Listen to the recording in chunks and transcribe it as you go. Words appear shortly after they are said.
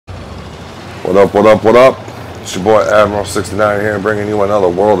What up, what up, what up? It's your boy Admiral69 here, bringing you another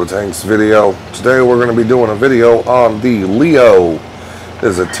World of Tanks video. Today we're going to be doing a video on the Leo. It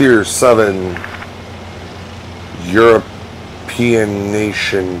is a Tier 7 European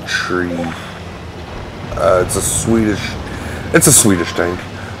nation tree. It's a Swedish tank.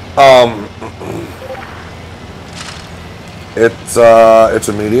 It's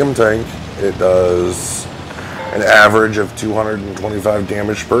a medium tank. It does an average of 225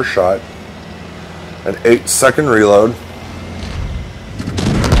 damage per shot, an 8-second reload,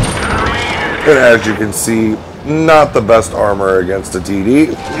 and as you can see, not the best armor against a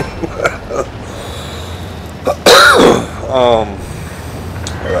TD.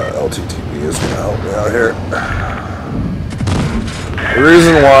 LTTB is going to help me out here. The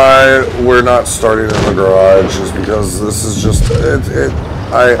reason why we're not starting in the garage is because this is just,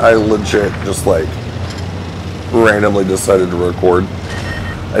 I legit just like randomly decided to record.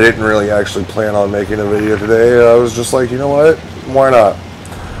 I didn't really actually plan on making a video today. I was just like, you know what? Why not?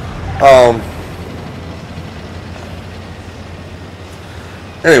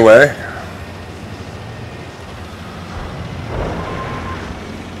 Anyway.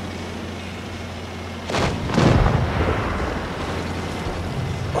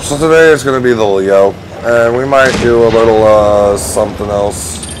 So today is going to be the Leo. And we might do a little something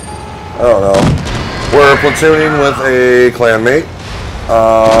else. I don't know. We're platooning with a clanmate.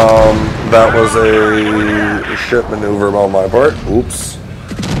 That was a shit maneuver on my part. Oops.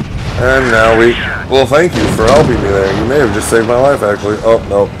 And now well, thank you for helping me there. You may have just saved my life, actually. Oh,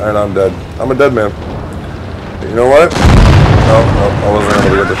 no, and I'm dead. I'm a dead man. You know what? No, I wasn't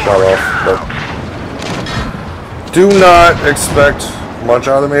able to get the shot off. But do not expect much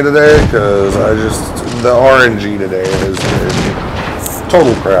out of me today, because the RNG today is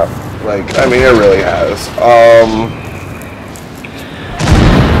total crap. Like, I mean, it really has.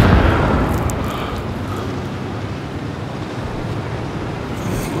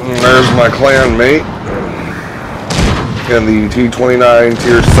 There's my clan mate in the T-29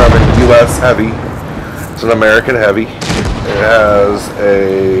 Tier 7 US Heavy. It's an American Heavy. It has a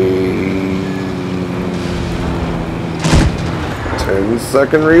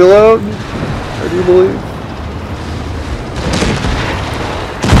 10-second reload, I do believe.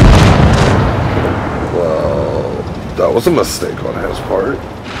 Well, that was a mistake on his part.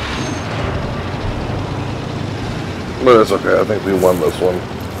 But it's okay, I think we won this one.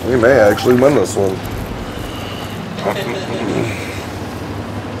 We may actually win this one.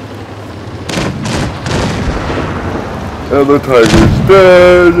 And the tiger's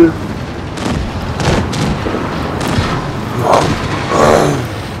dead.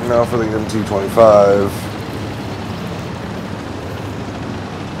 Now for the MT-25.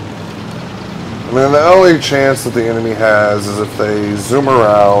 I mean, the only chance that the enemy has is if they zoom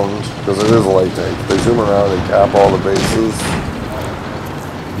around, because it is a light tank, if they zoom around and cap all the bases.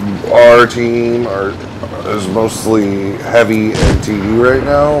 Our team is mostly heavy and TD right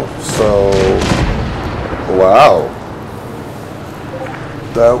now, so wow,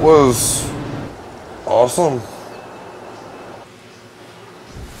 that was awesome.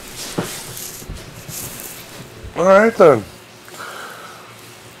 All right then.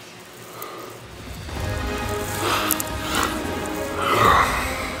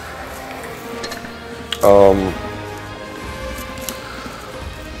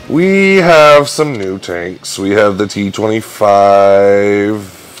 We have some new tanks. We have the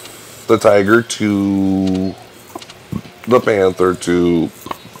T-25, the Tiger II, the Panther II,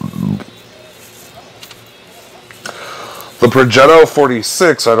 the Progetto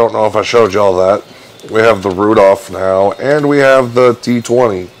 46. I don't know if I showed y'all that. We have the Rudolph now, and we have the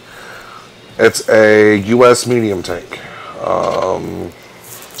T-20. It's a US medium tank.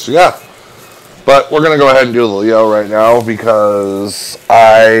 So yeah. But we're going to go ahead and do the Leo right now, because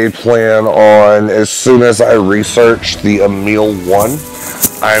I plan on, as soon as I research the Emil 1,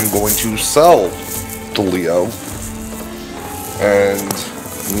 I'm going to sell the Leo and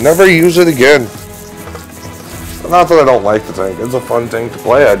never use it again. Not that I don't like the tank. It's a fun tank to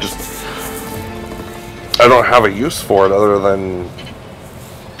play. I don't have a use for it other than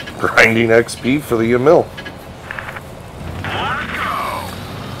grinding XP for the Emil.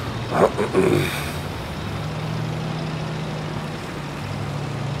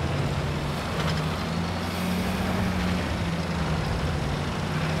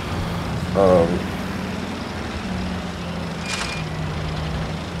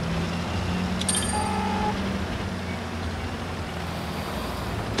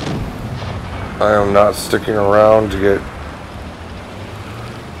 I am not sticking around to get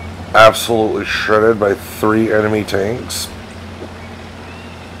absolutely shredded by 3 enemy tanks.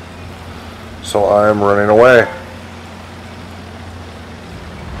 So I'm running away.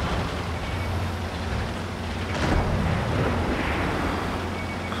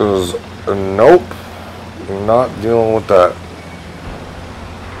 Because, nope, not dealing with that.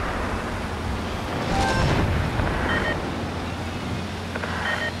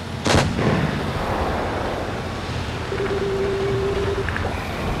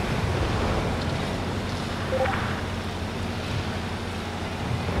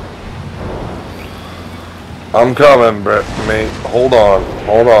 I'm coming, Brett, mate. Hold on,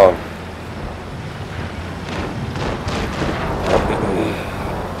 hold on.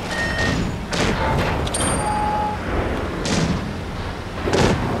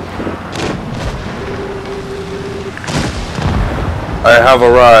 I have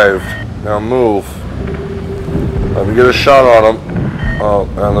arrived. Now move. Let me get a shot on him. Oh,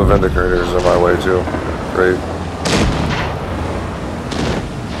 and the Vindicator's in my way too. Great.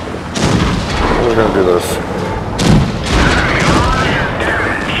 We're gonna do this.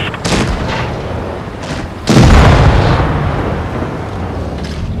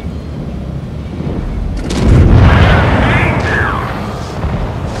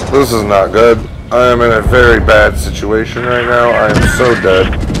 This is not good. I am in a very bad situation right now. I am so dead.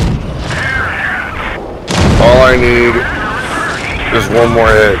 All I need is one more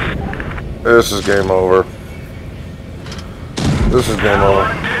hit. This is game over. This is game over.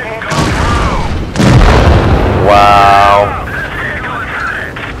 Wow.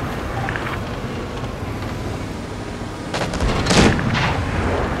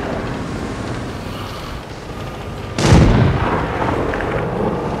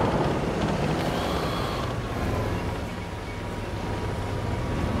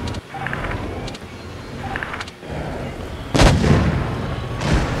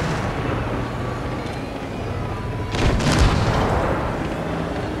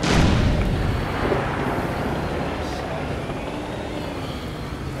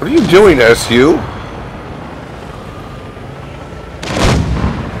 What are you doing, SU?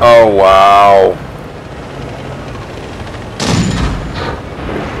 Oh, wow.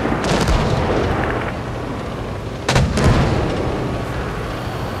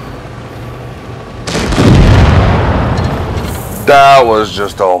 That was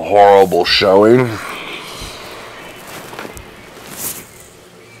just a horrible showing.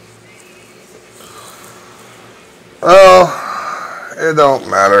 Well, it don't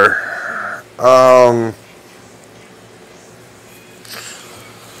matter.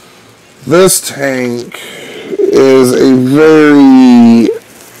 This tank is a very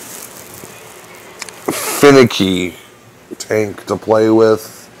finicky tank to play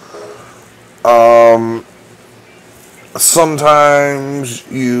with. Sometimes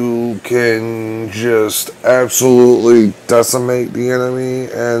you can just absolutely decimate the enemy,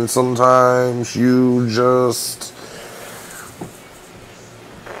 and sometimes you just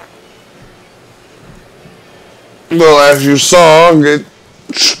well, as you saw, get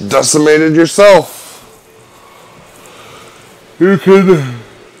decimated yourself. You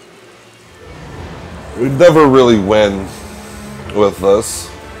never really win with this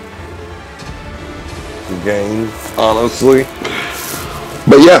game, honestly.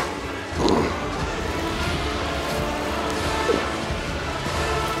 But yeah.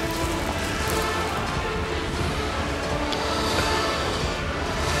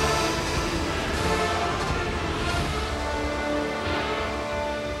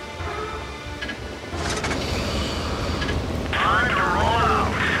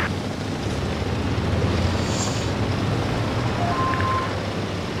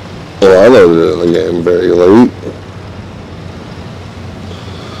 Well, I loaded it in the game very late.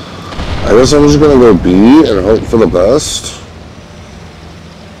 I guess I'm just gonna go B and hope for the best.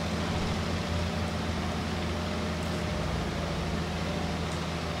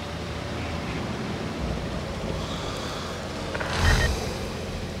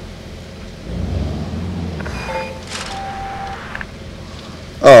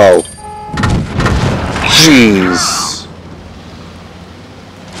 Oh. Jeez.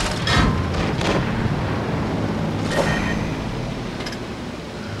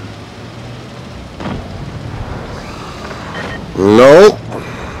 Nope.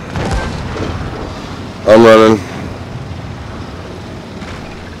 I'm running.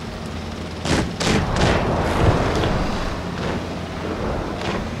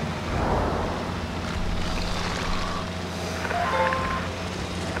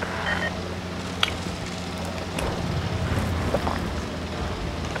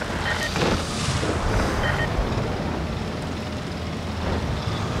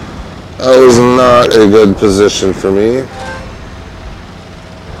 That was not a good position for me.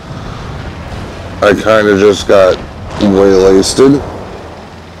 I kind of just got waylasted.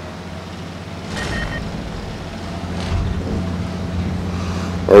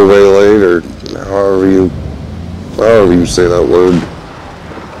 Or waylaid, or however you say that word.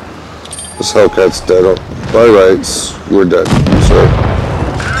 This Hellcat's dead. By rights, you were dead, sir.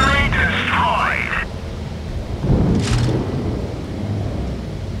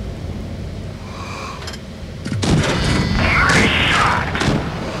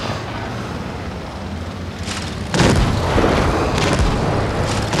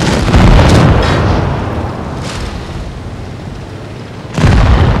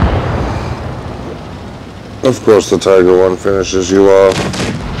 Of course the Tiger one finishes you off.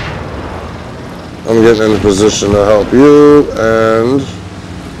 I'm getting in a position to help you, and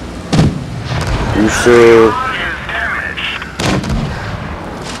you sir.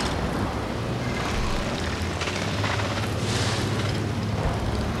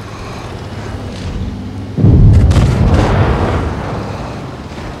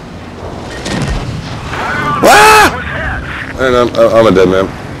 Ah! And I'm a dead man.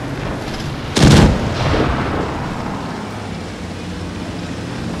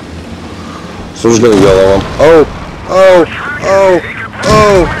 So I'm just gonna yell at him. Oh!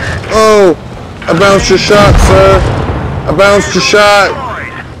 I bounced your shot, sir. I bounced your shot.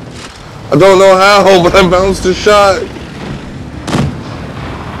 I don't know how, but I bounced your shot.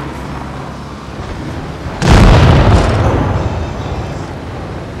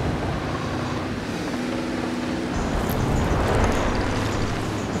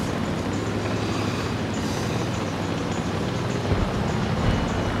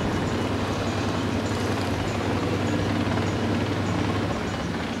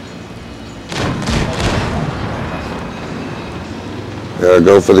 Yeah,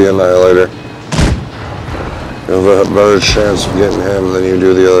 go for the Annihilator. You have a better chance of getting him than you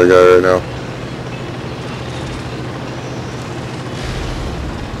do the other guy right now.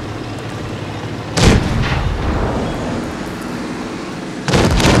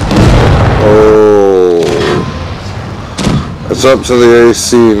 Oh. It's up to the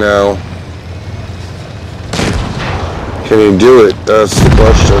AC now. Can he do it? That's the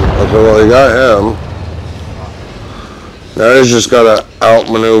question. Okay, well, he got him. Now he's just got to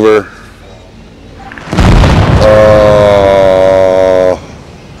outmaneuver.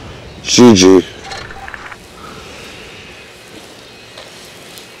 GG.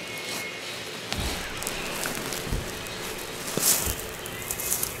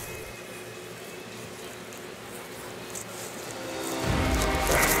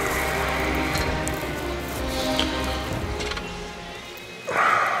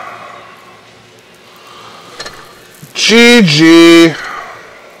 GG.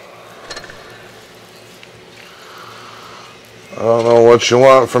 I don't know what you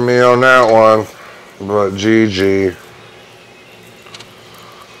want from me on that one, but GG.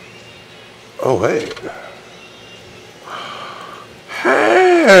 Oh, wait.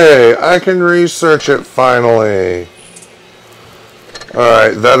 Hey, I can research it finally.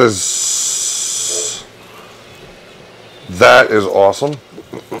 Alright, that is awesome.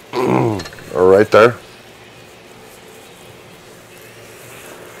 Right there.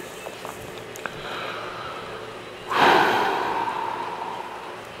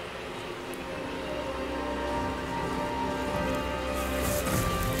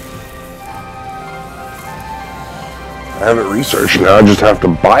 I have it researched now, I just have to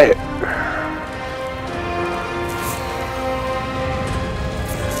buy it.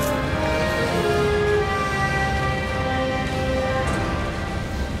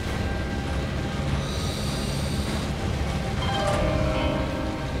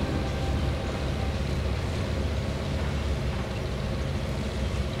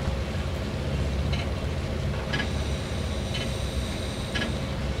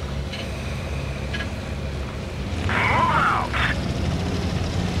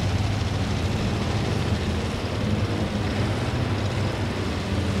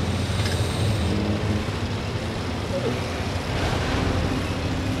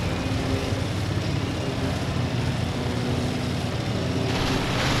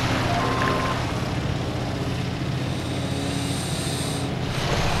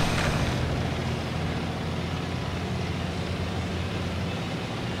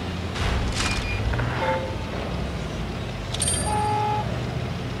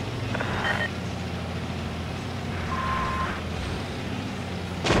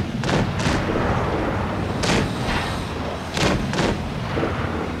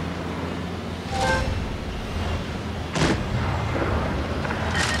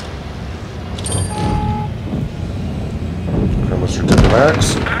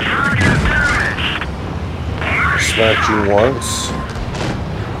 Smacked you once.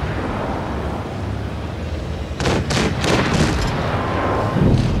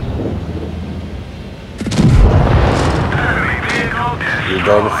 You're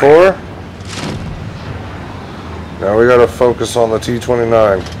done for? Now we gotta focus on the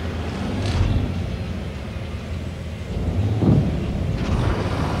T-29.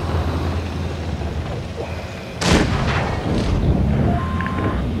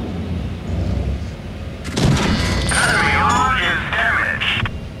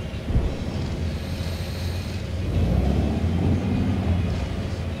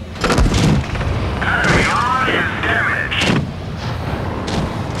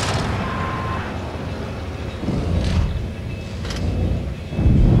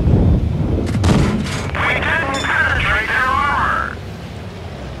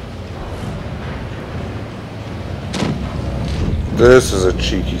 This is a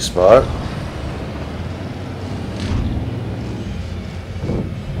cheeky spot.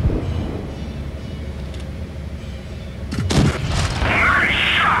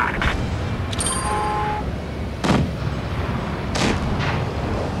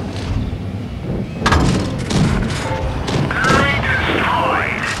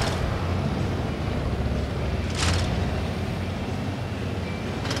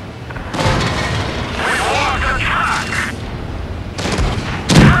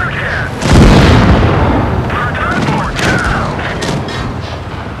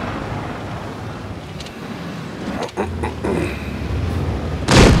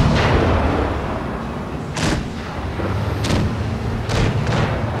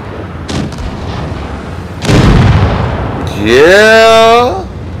 Yeah,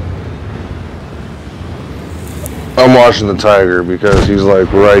 I'm watching the tiger because he's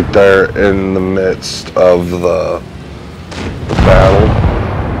like right there in the midst of the battle.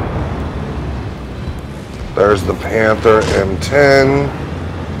 There's the Panther M10.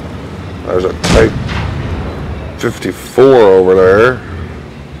 There's a Type 54 over there.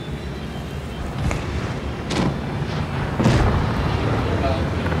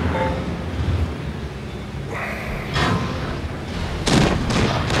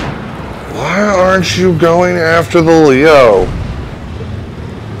 Why aren't you going after the Leo?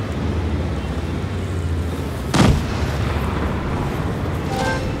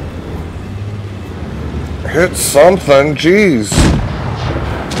 Hit something, jeez.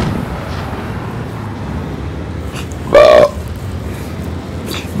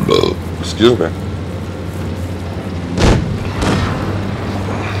 Excuse me.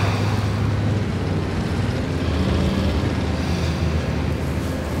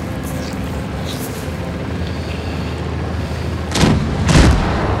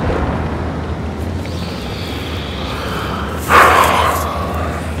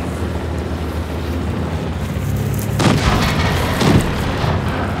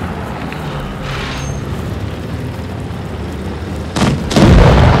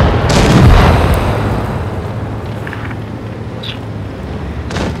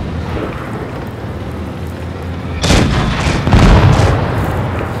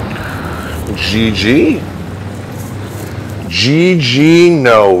 GG. GG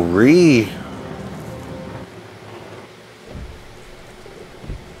no re.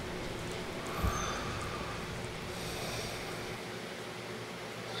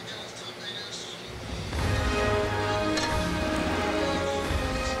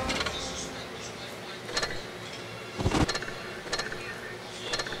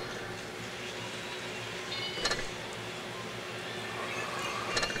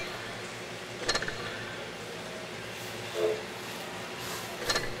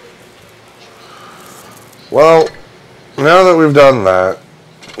 Well, now that we've done that,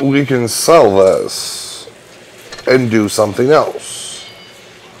 we can sell this and do something else.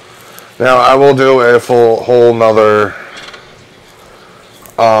 Now, I will do a whole nother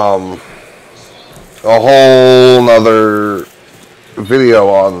video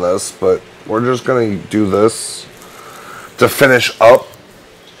on this, but we're just going to do this to finish up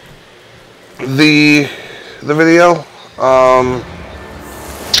the video.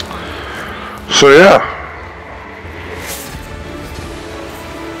 So yeah.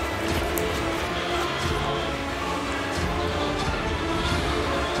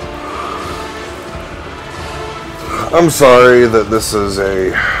 I'm sorry that this is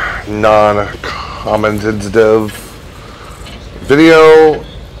a non-commentative video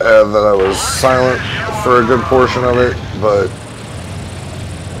and that I was silent for a good portion of it, but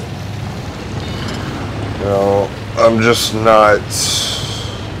you know, I'm just not,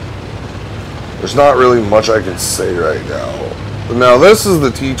 there's not really much I can say right now. Now this is the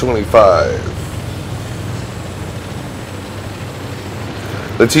T-25.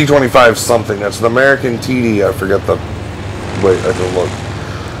 The T-25 something. That's an American TD. I forget the... Wait, I can look.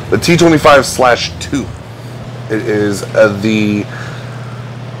 The T-25/2. It is the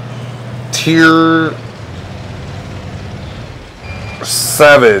Tier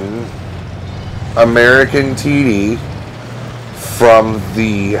 7 American TD from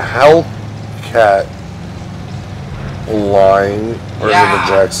the Hellcat line. Or is it the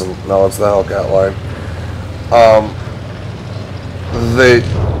Jackson? No, it's the Hellcat line. That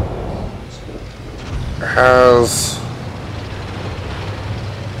has...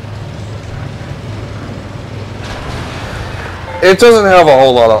 It doesn't have a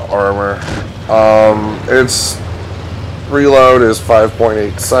whole lot of armor. Its reload is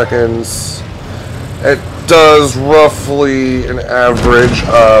 5.8 seconds. It does roughly an average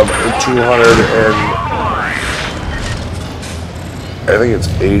of 200 and I think it's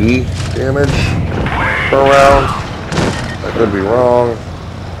 80 damage per round. I could be wrong,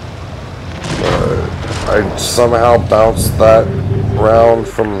 but I somehow bounced that round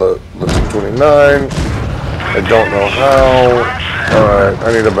from the T-29. I don't know how. Alright,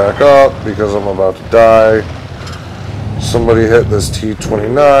 I need to back up because I'm about to die. Somebody hit this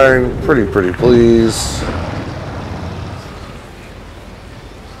T-29. Pretty please.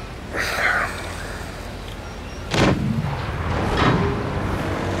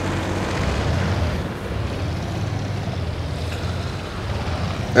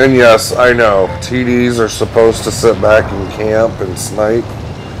 And yes, I know, TDs are supposed to sit back and camp and snipe.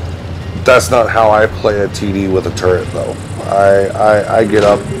 That's not how I play a TD with a turret, though. I get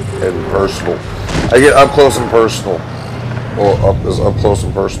up and personal. I get up close and personal. Well, as up close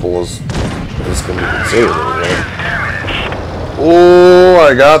and personal as can be considered, anyway. Oh,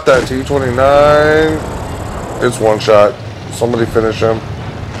 I got that T-29. It's one shot. Somebody finish him.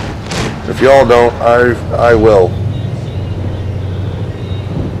 If y'all don't, I will.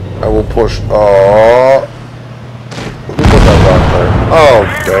 I will push. Oh, who put that rock there? Oh,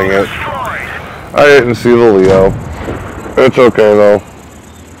 dang it! I didn't see the Leo. It's okay though.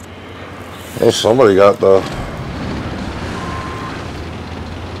 Oh, somebody got the.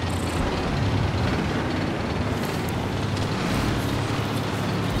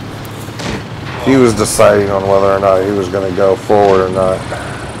 He was deciding on whether or not he was going to go forward or not.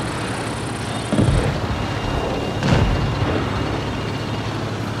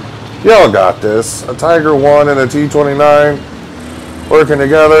 Y'all got this. A Tiger 1 and a T-29 working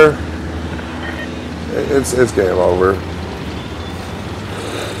together. It's game over.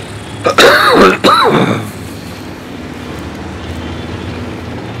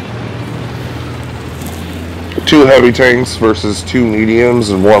 Two heavy tanks versus two mediums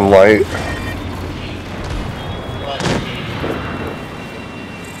and one light.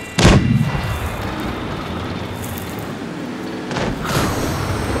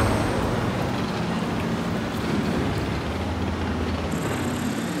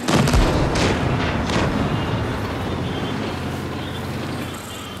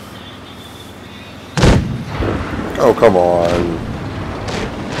 Oh, come on.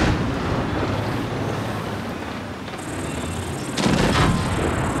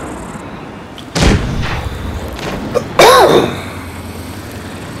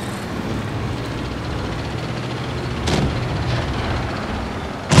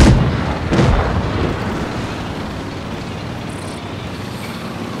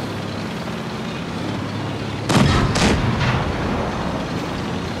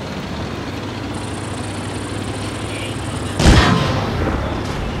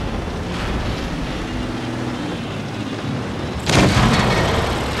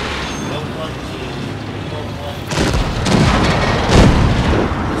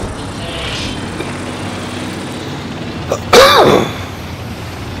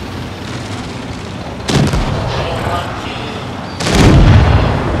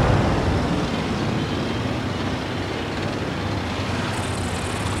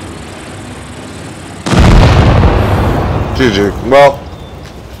 GG. Well,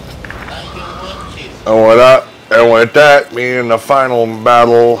 and with that being the final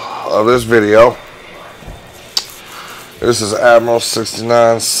battle of this video, this is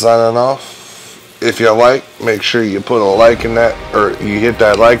Admiral69 signing off. If you like, make sure you put a like in that, or you hit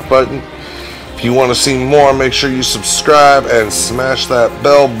that like button. If you want to see more, make sure you subscribe and smash that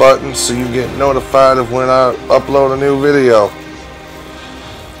bell button so you get notified of when I upload a new video.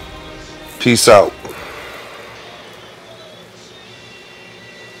 Peace out.